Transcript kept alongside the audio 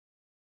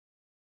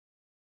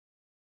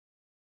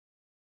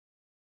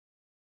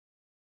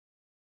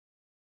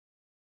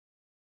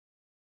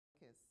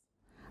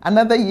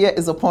Another year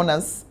is upon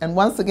us, and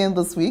once again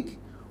this week,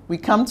 we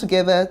come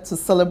together to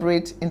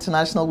celebrate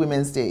International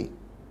Women's Day,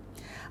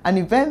 an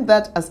event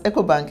that as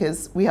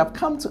Ecobankers we have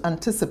come to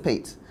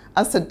anticipate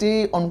as a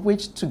day on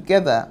which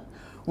together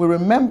we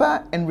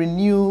remember and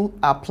renew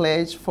our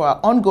pledge for our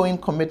ongoing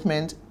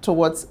commitment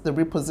towards the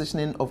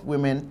repositioning of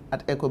women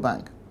at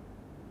Ecobank.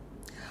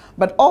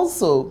 But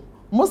also,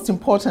 most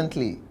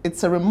importantly,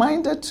 it's a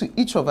reminder to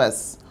each of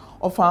us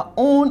of our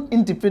own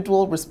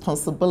individual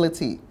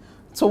responsibility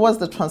towards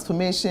the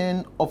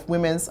transformation of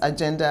women's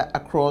agenda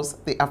across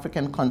the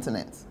African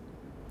continent.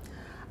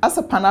 As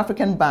a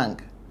Pan-African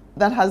bank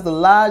that has the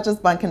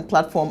largest banking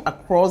platform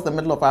across the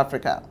middle of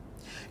Africa,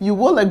 you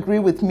will agree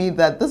with me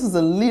that this is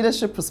a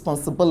leadership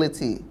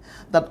responsibility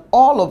that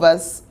all of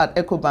us at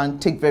Ecobank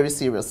take very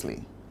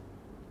seriously.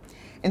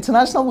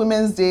 International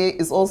Women's Day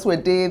is also a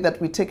day that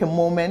we take a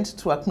moment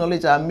to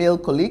acknowledge our male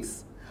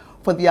colleagues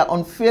for their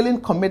unfailing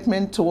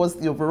commitment towards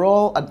the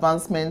overall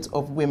advancement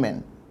of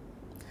women.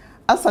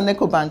 As an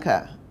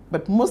Ecobanker,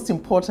 but most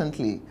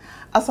importantly,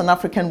 as an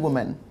African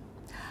woman,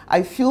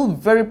 I feel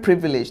very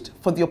privileged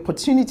for the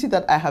opportunity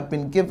that I have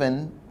been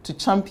given to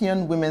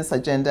champion women's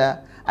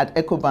agenda at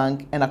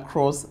Ecobank and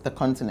across the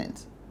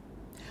continent.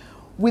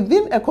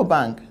 Within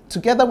Ecobank,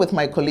 together with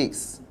my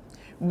colleagues,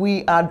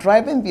 we are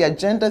driving the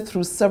agenda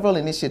through several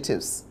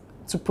initiatives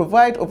to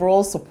provide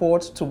overall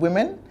support to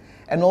women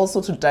and also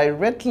to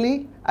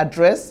directly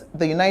address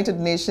the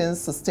United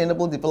Nations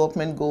Sustainable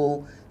Development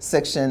Goal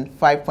Section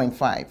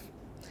 5.5.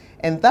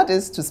 And that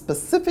is to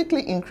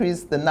specifically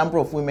increase the number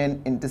of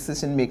women in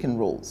decision-making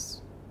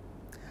roles.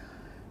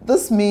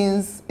 This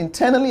means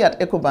internally at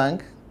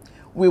Ecobank,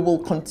 we will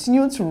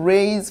continue to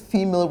raise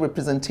female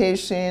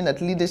representation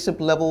at leadership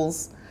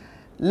levels,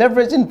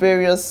 leveraging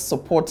various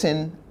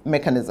supporting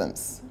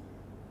mechanisms.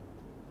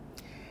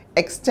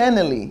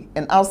 Externally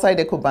and outside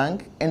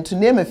Ecobank, and to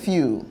name a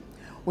few,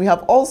 we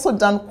have also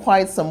done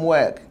quite some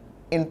work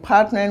in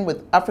partnering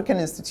with African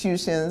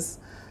institutions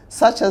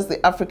such as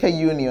the Africa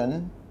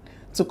Union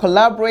to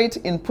collaborate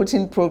in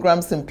putting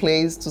programs in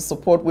place to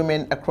support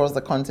women across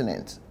the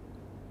continent.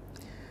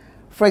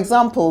 For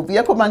example, the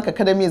Ecobank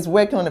Academy is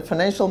working on a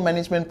financial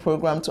management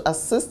program to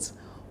assist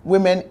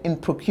women in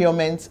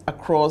procurement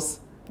across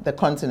the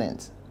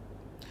continent.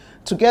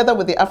 Together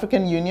with the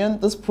African Union,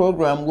 this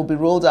program will be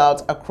rolled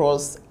out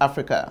across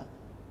Africa.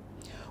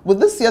 With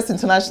this year's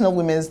International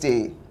Women's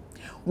Day,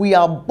 we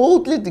are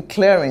boldly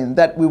declaring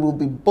that we will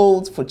be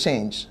bold for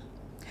change.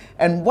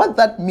 And what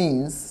that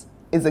means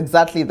is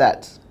exactly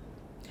that.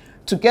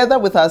 Together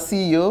with our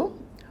CEO,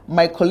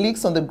 my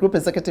colleagues on the Group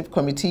Executive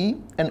Committee,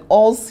 and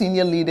all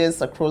senior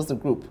leaders across the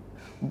group,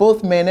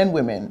 both men and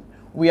women,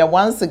 we are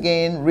once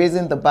again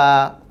raising the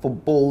bar for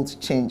bold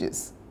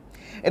changes.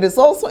 It is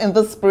also in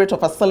the spirit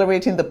of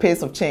accelerating the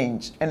pace of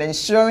change and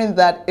ensuring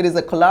that it is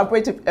a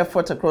collaborative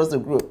effort across the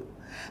group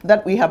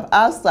that we have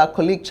asked our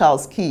colleague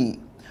Charles Key,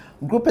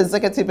 Group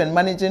Executive and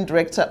Managing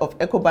Director of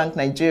Ecobank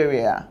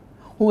Nigeria,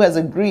 who has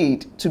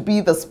agreed to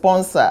be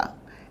the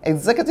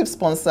executive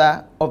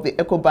sponsor of the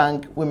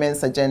Ecobank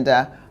Women's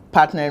Agenda,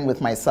 partnering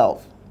with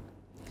myself.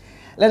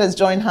 Let us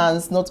join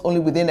hands not only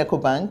within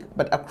Ecobank,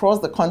 but across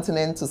the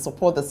continent to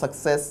support the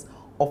success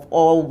of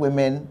all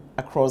women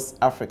across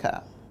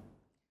Africa.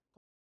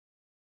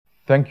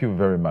 Thank you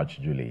very much,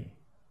 Julie.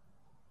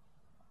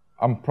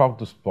 I'm proud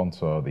to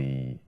sponsor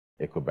the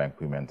Ecobank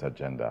Women's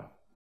Agenda.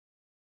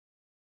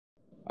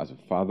 As a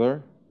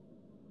father,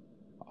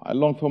 I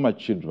long for my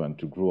children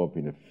to grow up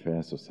in a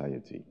fair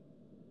society.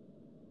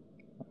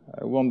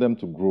 I want them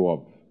to grow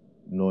up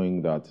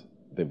knowing that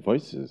their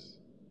voices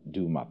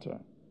do matter.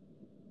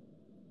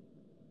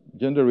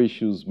 Gender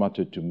issues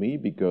matter to me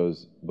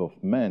because both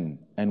men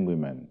and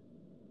women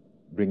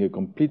bring a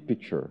complete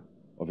picture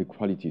of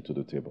equality to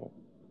the table.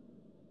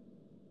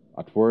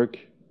 At work,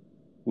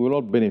 we will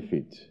all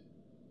benefit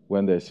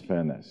when there is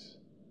fairness.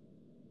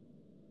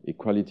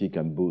 Equality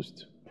can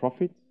boost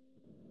profit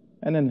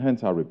and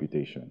enhance our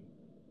reputation.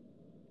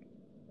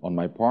 On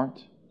my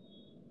part,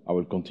 I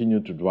will continue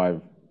to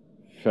drive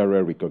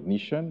fairer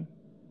recognition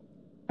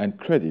and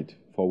credit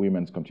for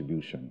women's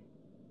contribution.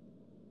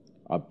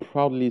 I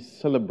proudly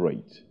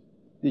celebrate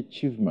the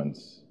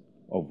achievements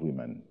of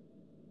women.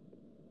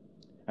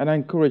 And I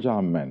encourage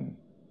our men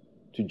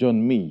to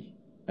join me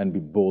and be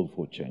bold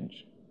for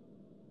change.